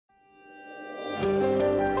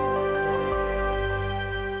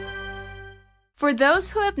For those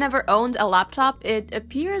who have never owned a laptop, it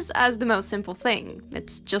appears as the most simple thing.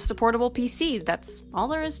 It's just a portable PC, that's all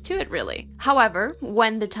there is to it really. However,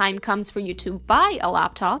 when the time comes for you to buy a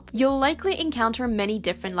laptop, you'll likely encounter many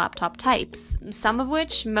different laptop types, some of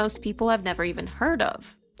which most people have never even heard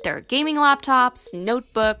of. There are gaming laptops,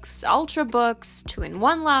 notebooks, ultrabooks,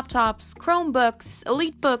 2-in-1 laptops, Chromebooks,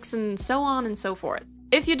 EliteBooks, and so on and so forth.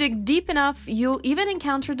 If you dig deep enough, you'll even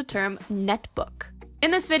encounter the term netbook. In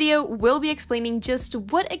this video, we'll be explaining just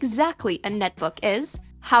what exactly a netbook is,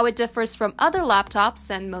 how it differs from other laptops,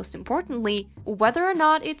 and most importantly, whether or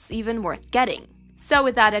not it's even worth getting. So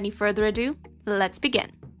without any further ado, let's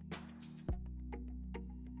begin.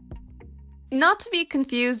 Not to be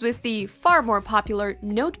confused with the far more popular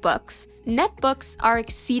notebooks, netbooks are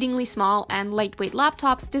exceedingly small and lightweight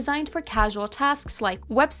laptops designed for casual tasks like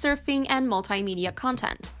web surfing and multimedia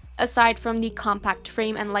content. Aside from the compact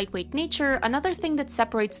frame and lightweight nature, another thing that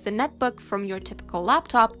separates the netbook from your typical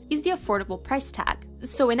laptop is the affordable price tag.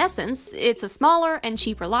 So in essence, it's a smaller and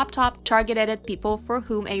cheaper laptop targeted at people for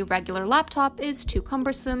whom a regular laptop is too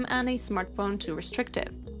cumbersome and a smartphone too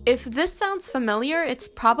restrictive. If this sounds familiar, it's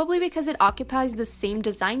probably because it occupies the same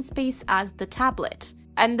design space as the tablet.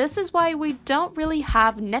 And this is why we don't really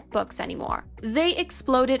have netbooks anymore. They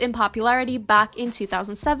exploded in popularity back in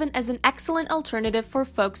 2007 as an excellent alternative for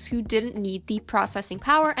folks who didn't need the processing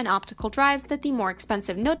power and optical drives that the more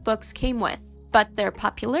expensive notebooks came with. But their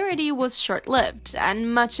popularity was short-lived,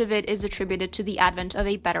 and much of it is attributed to the advent of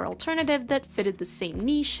a better alternative that fitted the same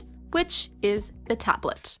niche, which is the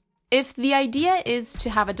tablet. If the idea is to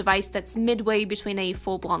have a device that's midway between a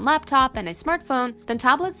full-blown laptop and a smartphone, then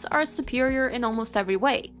tablets are superior in almost every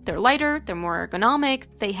way. They're lighter, they're more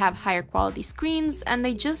ergonomic, they have higher quality screens, and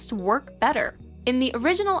they just work better. In the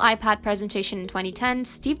original iPad presentation in 2010,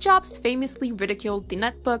 Steve Jobs famously ridiculed the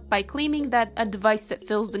netbook by claiming that a device that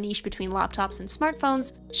fills the niche between laptops and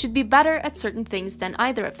smartphones should be better at certain things than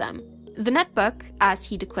either of them. The netbook, as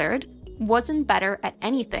he declared, wasn't better at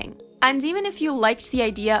anything. And even if you liked the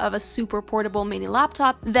idea of a super portable mini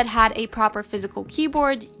laptop that had a proper physical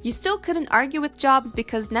keyboard, you still couldn't argue with Jobs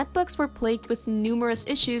because netbooks were plagued with numerous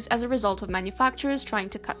issues as a result of manufacturers trying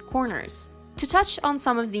to cut corners. To touch on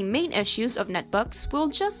some of the main issues of netbooks, we'll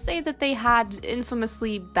just say that they had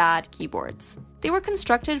infamously bad keyboards. They were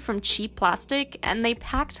constructed from cheap plastic, and they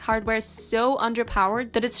packed hardware so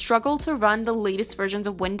underpowered that it struggled to run the latest versions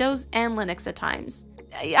of Windows and Linux at times.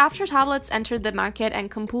 After tablets entered the market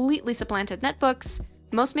and completely supplanted netbooks,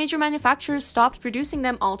 most major manufacturers stopped producing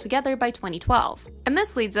them altogether by 2012. And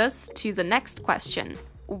this leads us to the next question.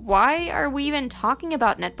 Why are we even talking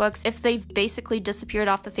about netbooks if they've basically disappeared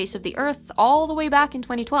off the face of the earth all the way back in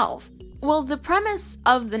 2012? Well, the premise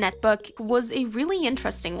of the netbook was a really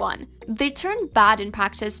interesting one. They turned bad in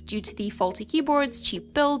practice due to the faulty keyboards,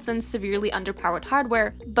 cheap builds, and severely underpowered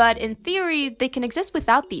hardware, but in theory, they can exist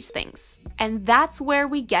without these things. And that's where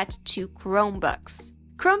we get to Chromebooks.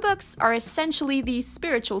 Chromebooks are essentially the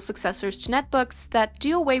spiritual successors to netbooks that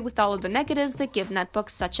do away with all of the negatives that give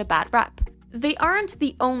netbooks such a bad rep. They aren't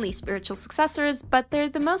the only spiritual successors, but they're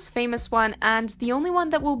the most famous one and the only one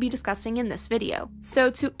that we'll be discussing in this video.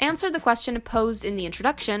 So to answer the question posed in the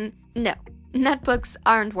introduction, no, netbooks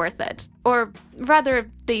aren't worth it. Or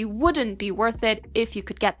rather, they wouldn't be worth it if you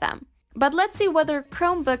could get them. But let's see whether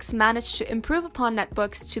Chromebooks managed to improve upon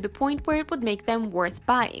netbooks to the point where it would make them worth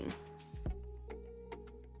buying.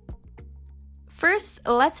 First,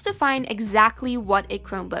 let's define exactly what a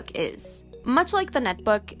Chromebook is. Much like the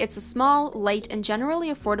netbook, it's a small, light, and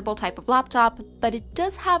generally affordable type of laptop, but it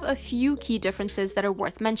does have a few key differences that are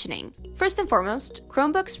worth mentioning. First and foremost,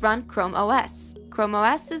 Chromebooks run Chrome OS. Chrome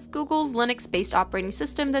OS is Google's Linux-based operating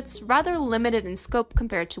system that's rather limited in scope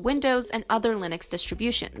compared to Windows and other Linux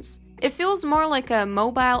distributions. It feels more like a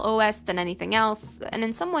mobile OS than anything else, and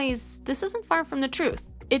in some ways, this isn't far from the truth.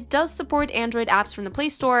 It does support Android apps from the Play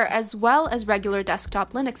Store as well as regular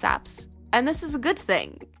desktop Linux apps. And this is a good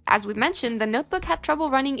thing. As we mentioned, the notebook had trouble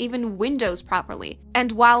running even Windows properly.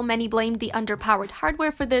 And while many blamed the underpowered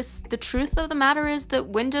hardware for this, the truth of the matter is that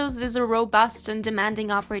Windows is a robust and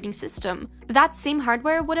demanding operating system. That same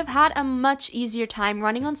hardware would have had a much easier time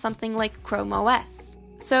running on something like Chrome OS.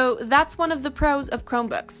 So that's one of the pros of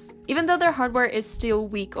Chromebooks. Even though their hardware is still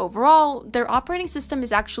weak overall, their operating system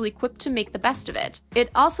is actually equipped to make the best of it.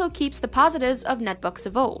 It also keeps the positives of netbooks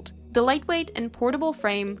of old. The lightweight and portable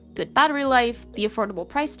frame, good battery life, the affordable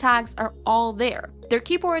price tags are all there. Their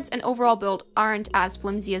keyboards and overall build aren't as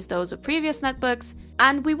flimsy as those of previous netbooks,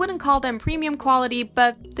 and we wouldn't call them premium quality,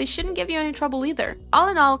 but they shouldn't give you any trouble either. All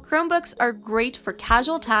in all, Chromebooks are great for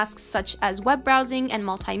casual tasks such as web browsing and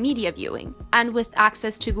multimedia viewing. And with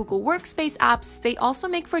access to Google Workspace apps, they also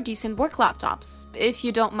make for decent work laptops, if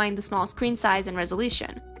you don't mind the small screen size and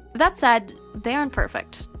resolution. That said, they aren't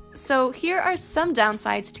perfect. So here are some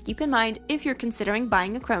downsides to keep in mind if you're considering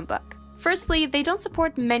buying a Chromebook. Firstly, they don't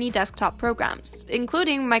support many desktop programs,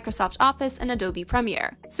 including Microsoft Office and Adobe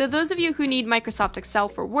Premiere. So those of you who need Microsoft Excel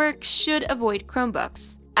for work should avoid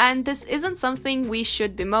Chromebooks. And this isn't something we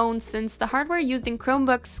should bemoan, since the hardware used in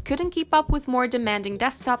Chromebooks couldn't keep up with more demanding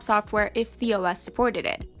desktop software if the OS supported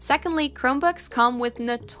it. Secondly, Chromebooks come with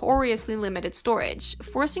notoriously limited storage,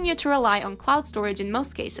 forcing you to rely on cloud storage in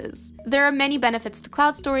most cases. There are many benefits to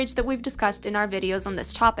cloud storage that we've discussed in our videos on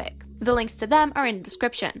this topic. The links to them are in the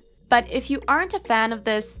description. But if you aren't a fan of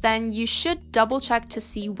this, then you should double check to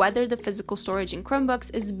see whether the physical storage in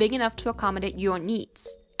Chromebooks is big enough to accommodate your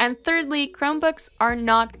needs. And thirdly, Chromebooks are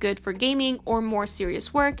not good for gaming or more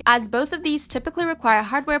serious work, as both of these typically require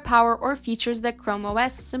hardware power or features that Chrome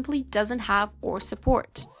OS simply doesn't have or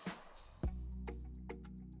support.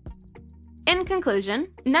 In conclusion,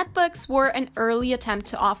 netbooks were an early attempt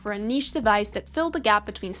to offer a niche device that filled the gap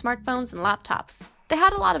between smartphones and laptops. They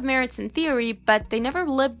had a lot of merits in theory, but they never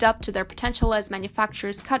lived up to their potential as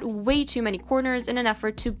manufacturers cut way too many corners in an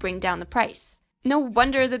effort to bring down the price. No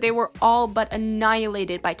wonder that they were all but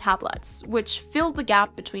annihilated by tablets, which filled the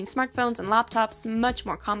gap between smartphones and laptops much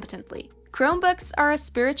more competently. Chromebooks are a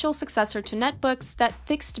spiritual successor to netbooks that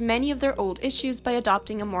fixed many of their old issues by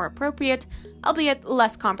adopting a more appropriate, albeit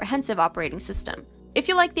less comprehensive operating system. If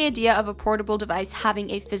you like the idea of a portable device having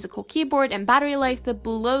a physical keyboard and battery life that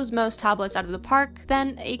blows most tablets out of the park,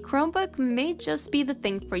 then a Chromebook may just be the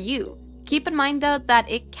thing for you. Keep in mind though that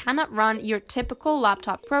it cannot run your typical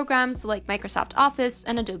laptop programs like Microsoft Office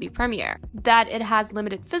and Adobe Premiere, that it has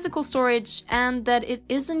limited physical storage, and that it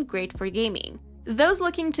isn't great for gaming. Those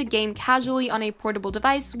looking to game casually on a portable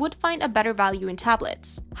device would find a better value in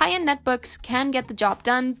tablets. High-end netbooks can get the job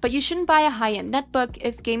done, but you shouldn't buy a high-end netbook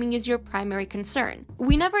if gaming is your primary concern.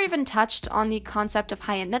 We never even touched on the concept of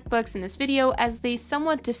high-end netbooks in this video, as they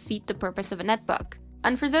somewhat defeat the purpose of a netbook.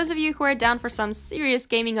 And for those of you who are down for some serious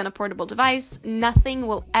gaming on a portable device, nothing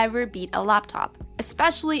will ever beat a laptop,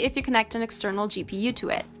 especially if you connect an external GPU to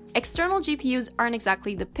it. External GPUs aren't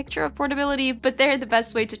exactly the picture of portability, but they're the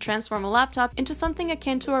best way to transform a laptop into something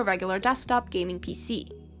akin to a regular desktop gaming PC.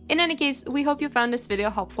 In any case, we hope you found this video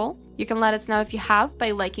helpful. You can let us know if you have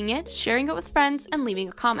by liking it, sharing it with friends, and leaving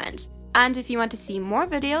a comment. And if you want to see more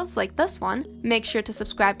videos like this one, make sure to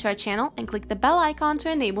subscribe to our channel and click the bell icon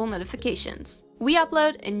to enable notifications. We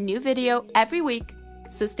upload a new video every week,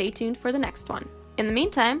 so stay tuned for the next one. In the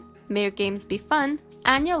meantime, may your games be fun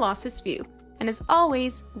and your losses few. And as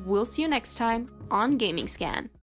always, we'll see you next time on Gaming Scan.